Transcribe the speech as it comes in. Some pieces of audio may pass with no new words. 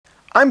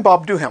I'm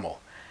Bob Duhamel,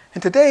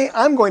 and today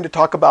I'm going to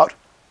talk about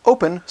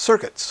open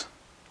circuits.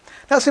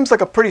 Now it seems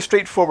like a pretty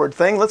straightforward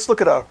thing. Let's look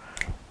at a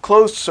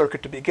closed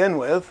circuit to begin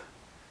with.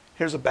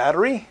 Here's a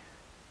battery.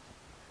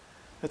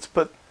 Let's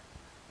put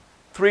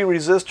 3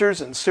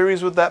 resistors in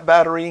series with that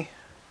battery.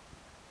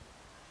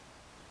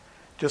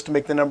 Just to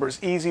make the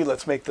numbers easy,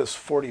 let's make this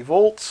 40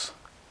 volts,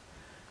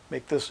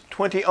 make this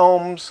 20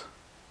 ohms,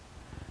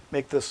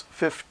 make this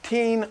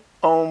 15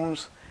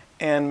 ohms,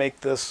 and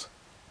make this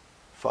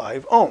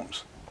 5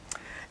 ohms.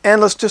 And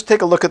let's just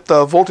take a look at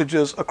the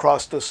voltages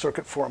across this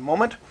circuit for a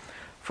moment.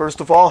 First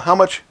of all, how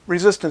much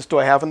resistance do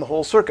I have in the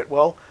whole circuit?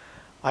 Well,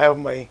 I have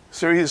my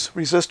series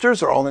resistors,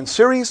 they're all in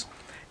series,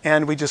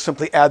 and we just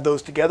simply add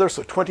those together.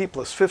 So 20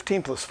 plus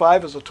 15 plus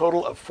 5 is a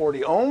total of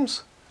 40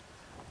 ohms.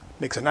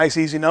 Makes a nice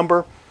easy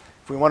number.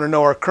 If we want to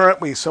know our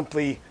current, we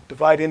simply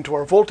divide into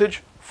our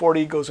voltage.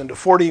 40 goes into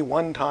 40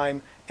 one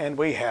time, and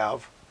we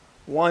have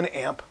 1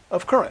 amp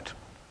of current.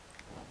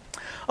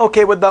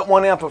 Okay, with that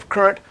 1 amp of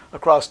current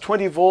across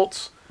 20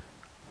 volts,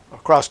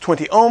 across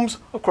 20 ohms,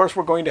 of course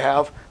we're going to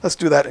have, let's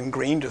do that in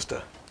green just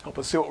to help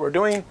us see what we're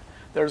doing.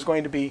 There's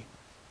going to be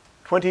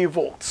 20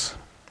 volts.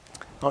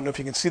 I don't know if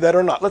you can see that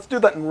or not. Let's do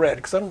that in red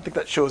because I don't think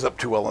that shows up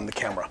too well on the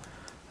camera.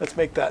 Let's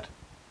make that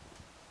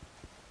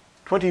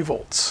 20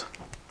 volts.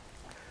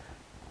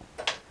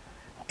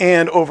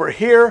 And over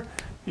here,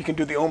 you can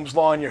do the Ohm's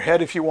law in your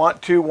head if you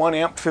want to. 1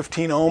 amp,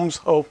 15 ohms.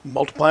 Oh,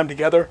 multiply them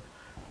together.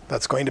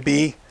 That's going to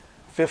be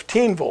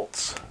 15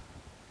 volts.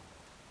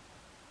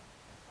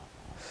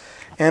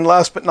 And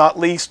last but not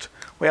least,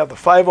 we have the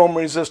 5 ohm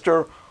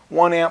resistor.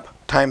 1 amp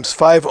times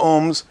 5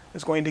 ohms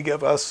is going to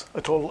give us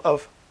a total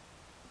of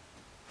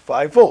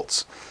 5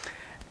 volts.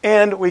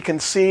 And we can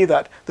see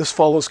that this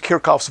follows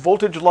Kirchhoff's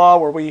voltage law,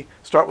 where we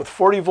start with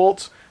 40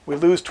 volts, we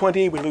lose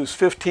 20, we lose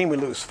 15, we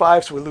lose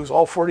 5, so we lose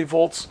all 40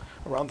 volts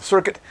around the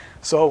circuit.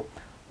 So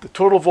the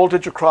total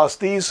voltage across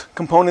these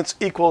components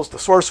equals the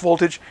source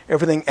voltage.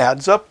 Everything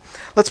adds up.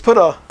 Let's put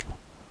a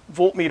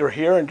voltmeter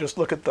here and just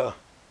look at the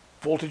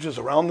voltages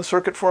around the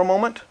circuit for a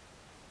moment.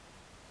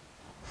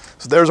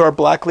 So there's our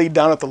black lead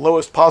down at the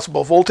lowest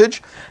possible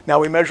voltage. Now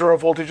we measure our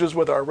voltages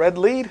with our red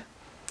lead,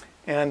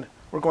 and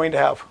we're going to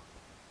have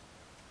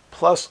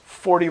plus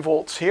 40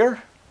 volts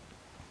here.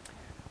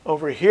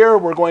 Over here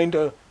we're going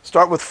to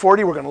start with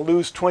 40, we're going to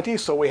lose 20,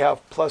 so we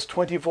have plus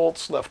 20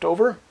 volts left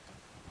over.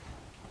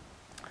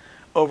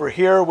 Over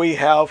here we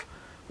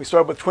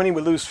start with 20,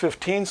 we lose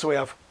 15, so we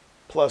have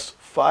plus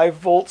 5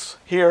 volts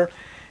here.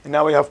 And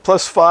now we have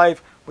plus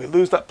 5, we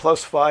lose that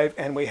plus 5,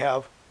 and we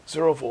have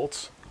 0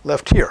 volts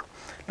left here.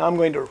 Now I'm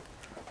going to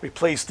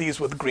replace these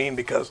with green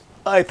because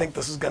I think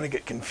this is going to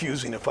get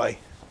confusing if I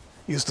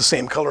use the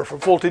same color for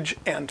voltage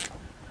and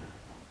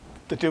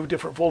the 2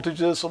 different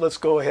voltages. So let's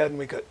go ahead and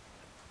we could,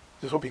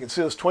 just hope you can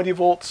see this, 20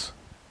 volts,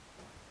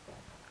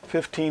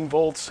 15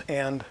 volts,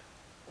 and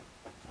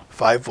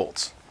 5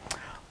 volts.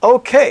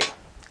 Okay,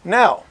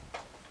 now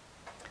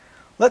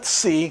let's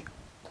see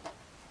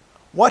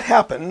what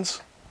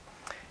happens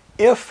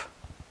if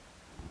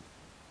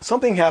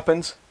something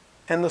happens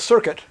and the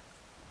circuit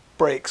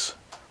breaks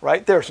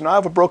right there. So now I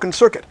have a broken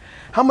circuit.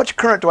 How much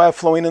current do I have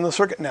flowing in the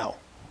circuit now?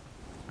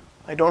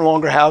 I no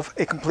longer have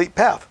a complete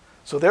path.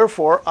 So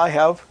therefore I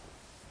have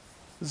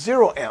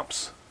 0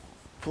 amps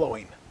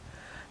flowing.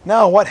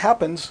 Now what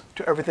happens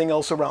to everything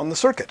else around the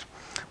circuit?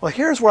 Well,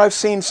 here's where I've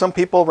seen some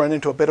people run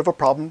into a bit of a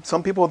problem.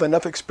 Some people with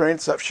enough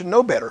experience that should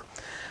know better.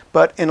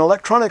 But in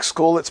electronics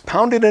school, it's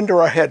pounded into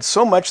our heads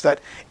so much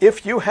that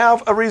if you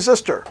have a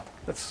resistor,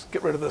 let's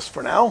get rid of this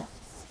for now.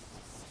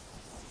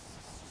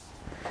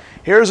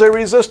 Here's a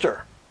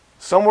resistor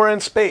somewhere in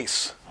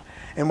space.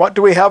 And what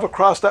do we have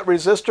across that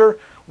resistor?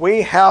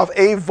 We have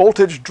a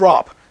voltage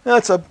drop.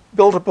 That's a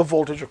buildup of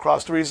voltage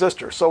across the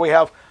resistor. So we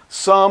have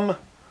some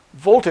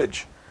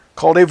voltage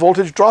called a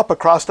voltage drop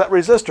across that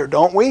resistor,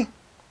 don't we?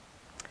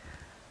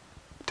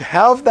 To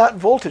have that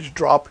voltage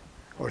drop,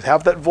 or to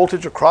have that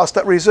voltage across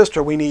that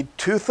resistor, we need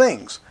 2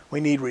 things. We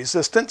need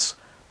resistance,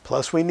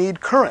 plus we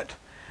need current.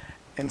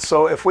 And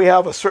so if we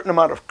have a certain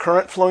amount of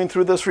current flowing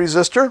through this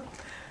resistor,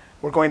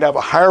 we're going to have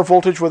a higher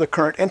voltage where the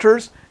current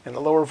enters and a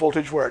lower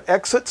voltage where it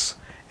exits.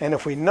 And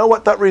if we know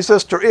what that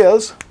resistor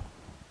is,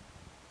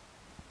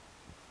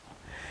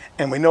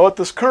 and we know what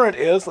this current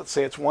is, let's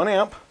say it's 1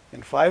 amp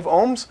and 5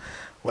 ohms,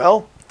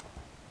 well,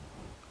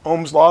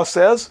 Ohm's law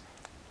says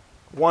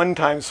 1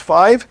 times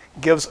 5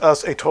 gives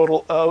us a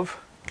total of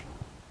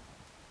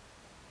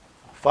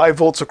 5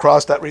 volts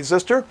across that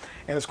resistor,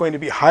 and it's going to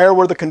be higher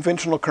where the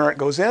conventional current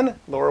goes in,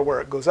 lower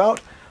where it goes out.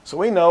 So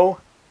we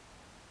know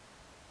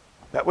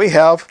that we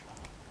have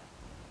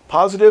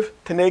positive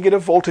to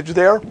negative voltage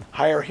there,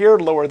 higher here,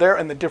 lower there,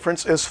 and the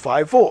difference is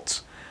 5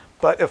 volts.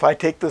 But if I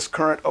take this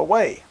current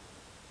away,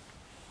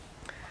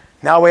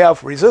 now we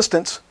have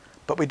resistance,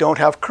 but we don't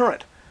have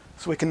current.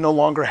 So we can no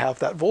longer have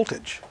that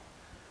voltage.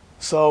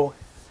 So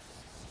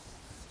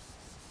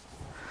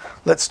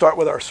let's start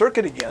with our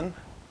circuit again.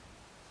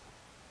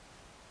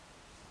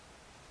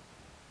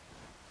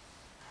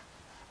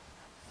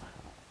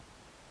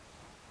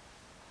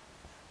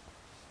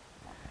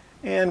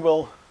 And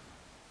we'll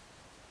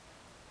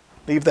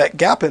leave that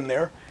gap in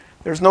there,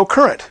 there's no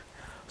current.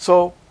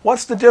 So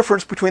what's the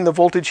difference between the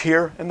voltage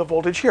here and the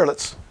voltage here?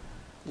 Let's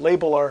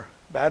label our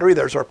battery.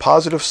 There's our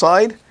positive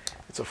side.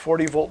 It's a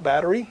 40-volt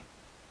battery.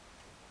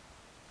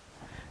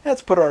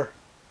 Let's put our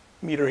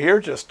meter here,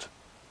 just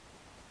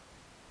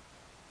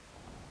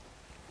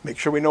make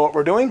sure we know what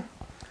we're doing.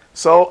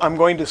 So I'm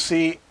going to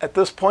see at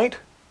this point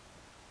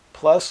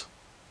plus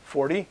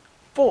 40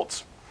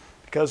 volts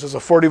because there's a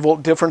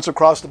 40-volt difference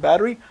across the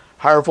battery.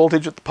 Higher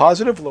voltage at the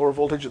positive, lower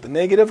voltage at the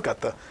negative.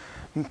 Got the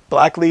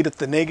black lead at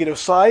the negative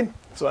side.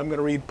 So I'm going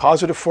to read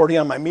positive 40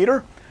 on my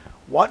meter.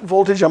 What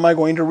voltage am I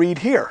going to read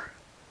here?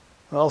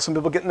 Well, some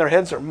people get in their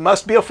heads, there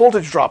must be a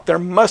voltage drop. There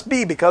must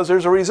be because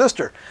there's a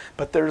resistor.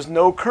 But there's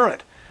no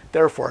current.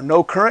 Therefore,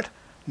 no current,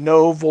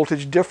 no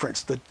voltage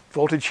difference. The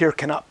voltage here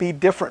cannot be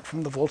different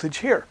from the voltage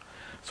here.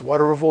 So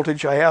whatever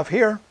voltage I have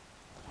here,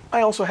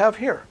 I also have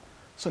here.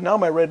 So now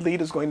my red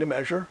lead is going to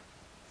measure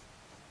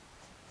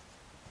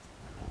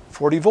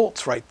 40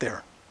 volts right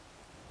there.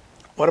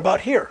 What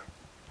about here?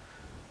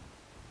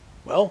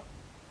 Well,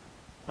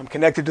 I'm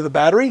connected to the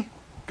battery,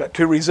 got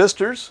two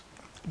resistors.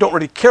 Don't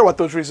really care what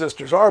those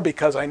resistors are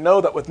because I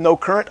know that with no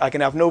current I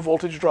can have no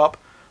voltage drop,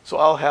 so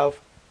I'll have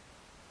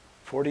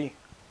 40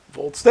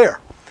 volts there.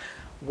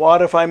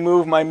 What if I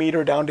move my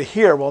meter down to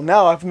here? Well,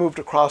 now I've moved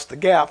across the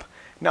gap.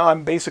 Now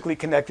I'm basically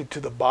connected to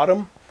the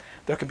bottom.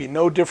 There can be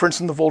no difference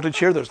in the voltage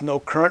here. There's no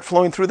current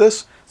flowing through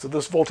this, so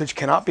this voltage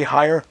cannot be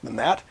higher than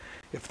that.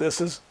 If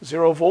this is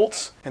 0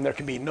 volts and there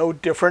can be no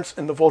difference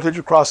in the voltage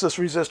across this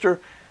resistor,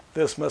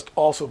 this must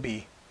also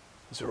be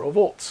 0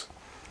 volts.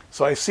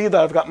 So I see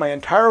that I've got my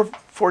entire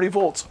 40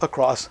 volts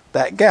across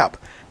that gap.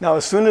 Now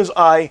as soon as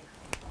I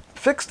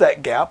fix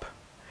that gap,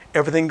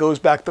 everything goes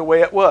back the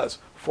way it was.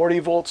 40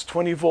 volts,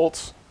 20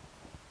 volts,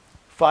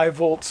 5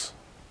 volts,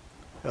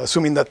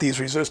 assuming that these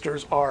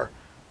resistors are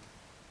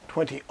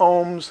 20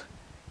 ohms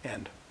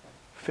and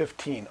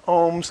 15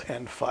 ohms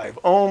and 5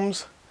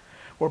 ohms.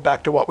 We're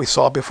back to what we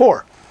saw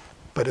before.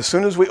 But as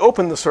soon as we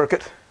open the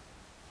circuit,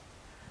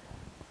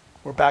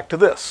 we're back to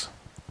this.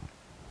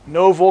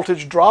 No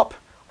voltage drop.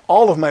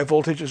 All of my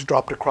voltage is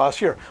dropped across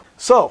here.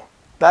 So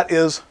that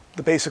is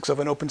the basics of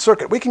an open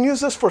circuit. We can use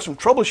this for some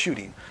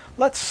troubleshooting.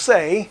 Let's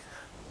say,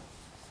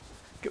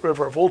 get rid of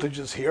our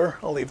voltages here.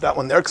 I'll leave that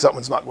one there because that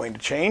one's not going to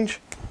change.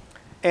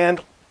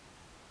 And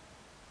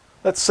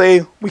let's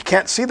say we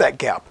can't see that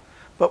gap.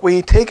 But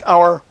we take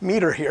our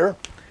meter here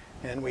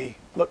and we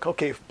look,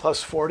 okay,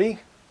 plus 40.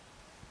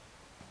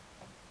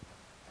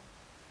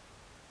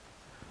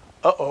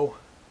 Uh-oh.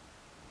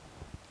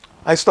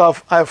 I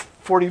have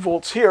 40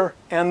 volts here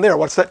and there.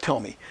 What's that tell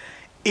me?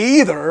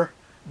 Either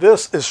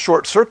this is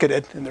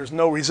short-circuited and there's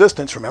no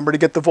resistance. Remember, to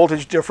get the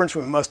voltage difference,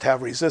 we must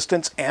have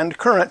resistance and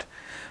current.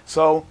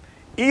 So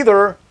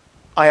either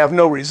I have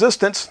no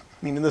resistance,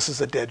 meaning this is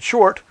a dead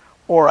short,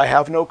 or I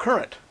have no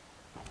current.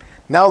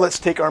 Now let's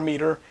take our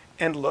meter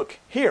and look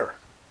here.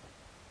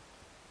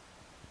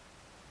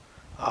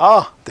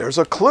 Ah, there's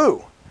a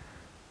clue.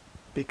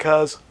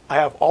 Because I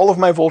have all of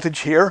my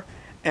voltage here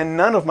and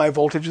none of my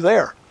voltage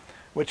there,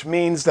 which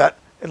means that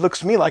it looks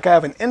to me like I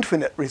have an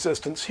infinite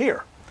resistance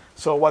here.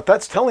 So what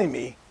that's telling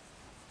me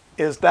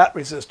is that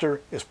resistor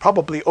is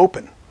probably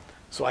open.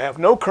 So I have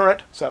no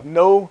current, so I have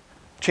no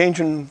change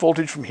in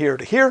voltage from here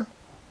to here,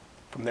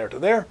 from there to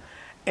there,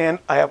 and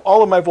I have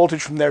all of my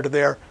voltage from there to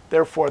there,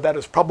 therefore that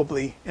is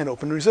probably an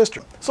open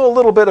resistor. So a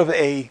little bit of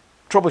a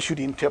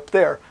troubleshooting tip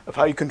there of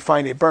how you can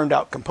find a burned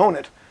out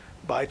component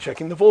by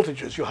checking the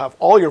voltages. You'll have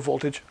all your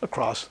voltage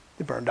across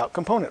the burned out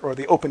component or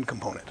the open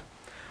component.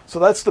 So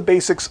that's the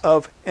basics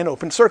of an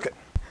open circuit.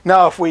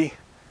 Now if we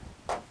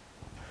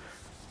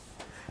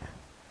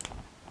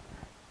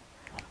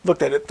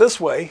looked at it this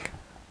way,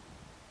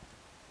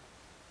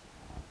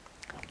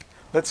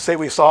 let's say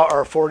we saw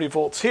our 40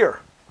 volts here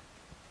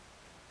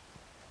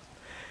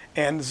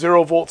and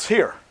 0 volts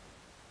here.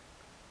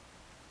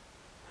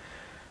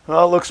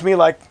 Well, it looks to me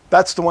like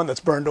that's the one that's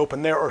burned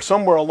open there or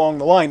somewhere along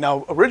the line.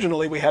 Now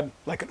originally we had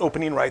like an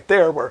opening right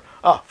there where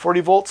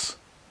 40 volts,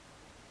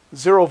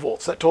 0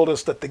 volts. That told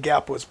us that the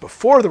gap was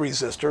before the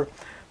resistor,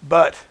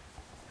 but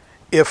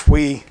if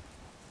we,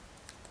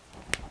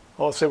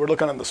 let's say we're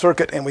looking on the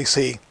circuit and we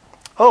see,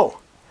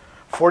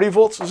 40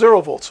 volts,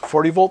 0 volts,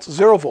 40 volts,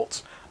 0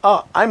 volts.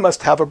 I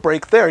must have a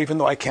break there even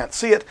though I can't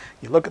see it.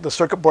 You look at the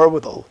circuit board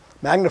with a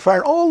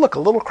magnifier, look, a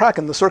little crack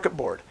in the circuit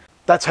board.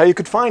 That's how you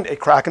could find a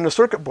crack in the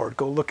circuit board.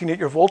 Go looking at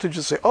your voltage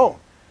and say,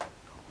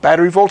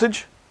 battery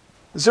voltage,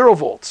 0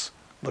 volts.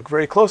 Look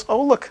very close.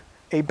 Look,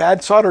 a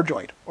bad solder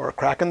joint or a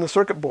crack in the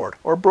circuit board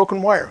or a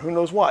broken wire, who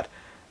knows what,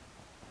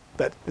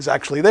 that is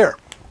actually there.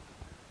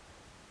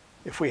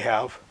 If we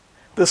have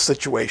this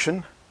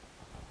situation,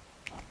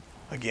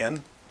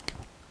 again,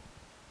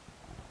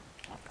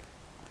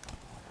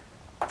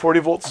 40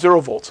 volts,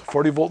 0 volts,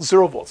 40 volts,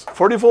 0 volts,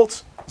 40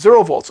 volts,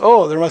 0 volts.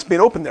 There must be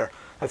an open there.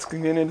 Let's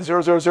get into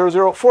 0, 0, 0,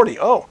 0, 40.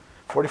 40,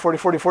 40,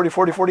 40, 40,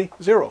 40, 40,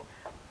 0.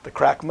 The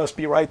crack must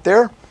be right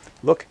there.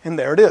 Look, and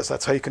there it is.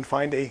 That's how you can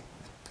find a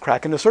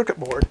crack in the circuit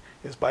board,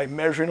 is by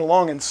measuring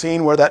along and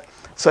seeing where that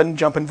sudden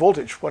jump in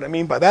voltage. What I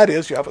mean by that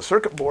is you have a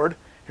circuit board.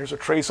 Here's a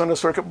trace on the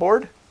circuit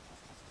board.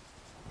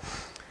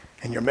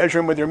 And you're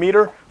measuring with your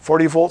meter,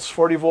 40 volts,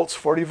 40 volts,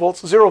 40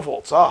 volts, 0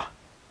 volts. Ah,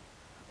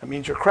 that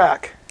means your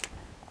crack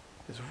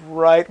is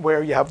right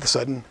where you have the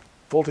sudden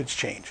voltage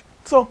change.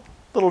 So,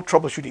 little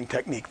troubleshooting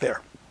technique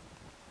there.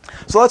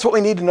 So that's what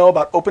we need to know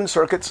about open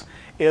circuits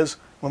is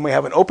when we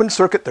have an open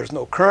circuit, there's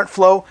no current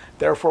flow,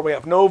 therefore we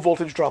have no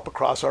voltage drop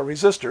across our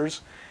resistors.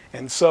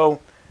 And so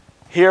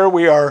here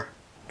we are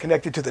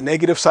connected to the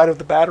negative side of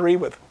the battery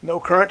with no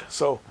current,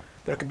 so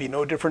there can be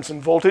no difference in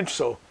voltage.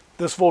 So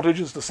this voltage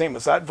is the same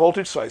as that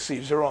voltage, so I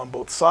see 0 on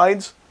both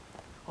sides.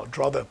 I'll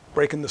draw the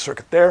break in the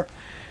circuit there.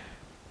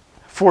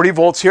 40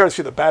 volts here, I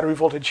see the battery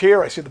voltage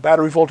here, I see the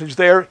battery voltage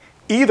there.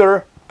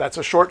 Either that's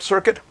a short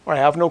circuit or I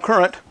have no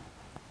current.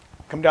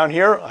 Come down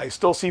here, I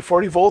still see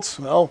 40 volts.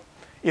 Well,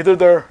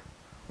 either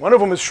one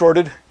of them is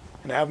shorted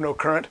and I have no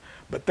current,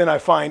 but then I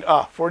find,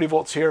 40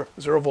 volts here,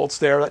 0 volts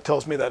there. That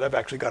tells me that I've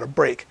actually got a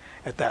break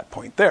at that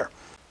point there.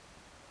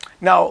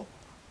 Now,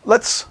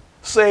 let's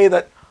say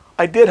that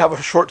I did have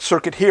a short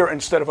circuit here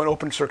instead of an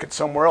open circuit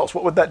somewhere else.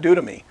 What would that do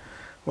to me?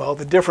 Well,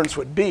 the difference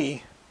would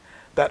be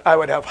that I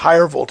would have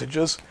higher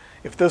voltages.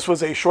 If this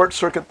was a short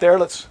circuit there,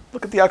 let's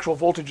look at the actual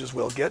voltages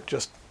we'll get,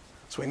 just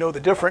so we know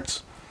the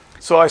difference.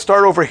 So I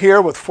start over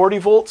here with 40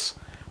 volts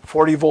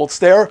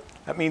there.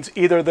 That means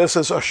either this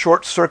is a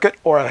short circuit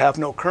or I have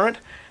no current.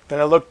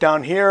 Then I look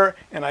down here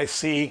and I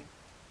see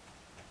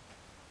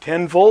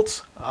 10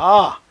 volts.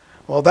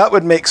 Well, that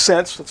would make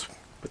sense. Let's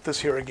put this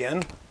here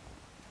again.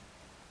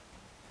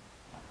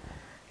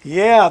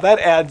 Yeah, that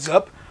adds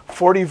up.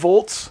 40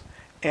 volts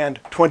and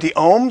 20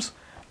 ohms.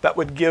 That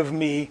would give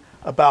me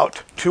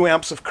about 2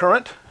 amps of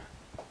current.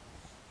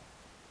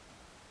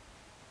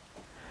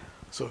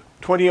 So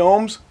 20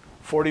 ohms,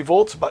 40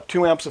 volts, about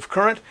 2 amps of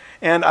current.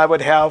 And I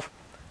would have,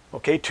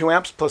 okay, 2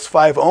 amps plus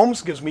 5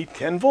 ohms gives me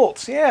 10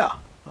 volts. Yeah,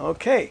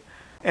 okay.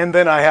 And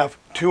then I have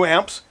 2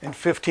 amps and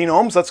 15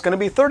 ohms. That's going to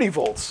be 30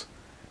 volts.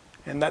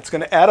 And that's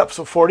going to add up.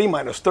 So 40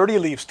 minus 30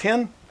 leaves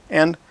 10.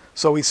 And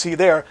so we see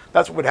there,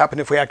 that's what would happen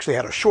if we actually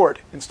had a short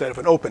instead of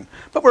an open.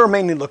 But we're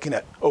mainly looking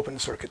at open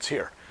circuits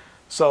here.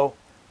 So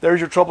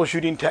there's your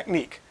troubleshooting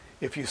technique.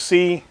 If you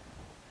see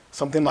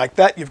something like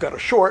that, you've got a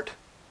short.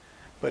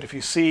 But if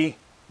you see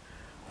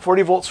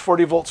 40 volts,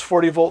 40 volts,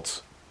 40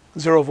 volts,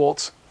 0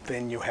 volts,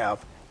 then you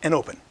have an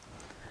open.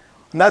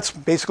 And that's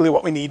basically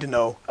what we need to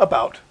know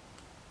about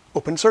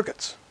open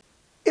circuits.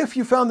 If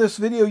you found this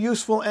video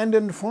useful and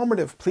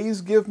informative,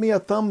 please give me a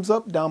thumbs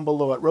up down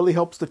below. It really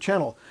helps the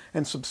channel.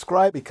 And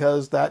subscribe,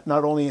 because that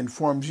not only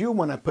informs you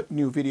when I put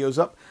new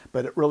videos up,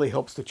 but it really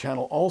helps the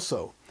channel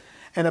also.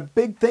 And a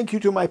big thank you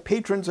to my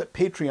patrons at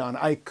Patreon.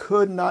 I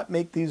could not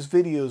make these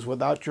videos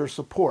without your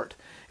support.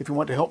 If you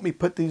want to help me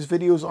put these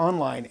videos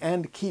online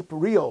and keep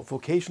real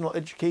vocational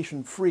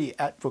education free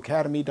at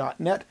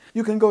vocademy.net,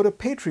 you can go to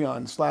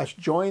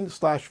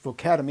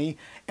patreon.com/join/vocademy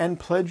and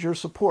pledge your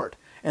support.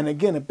 And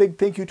again, a big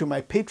thank you to my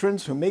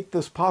patrons who make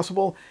this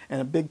possible, and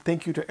a big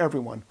thank you to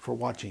everyone for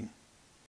watching.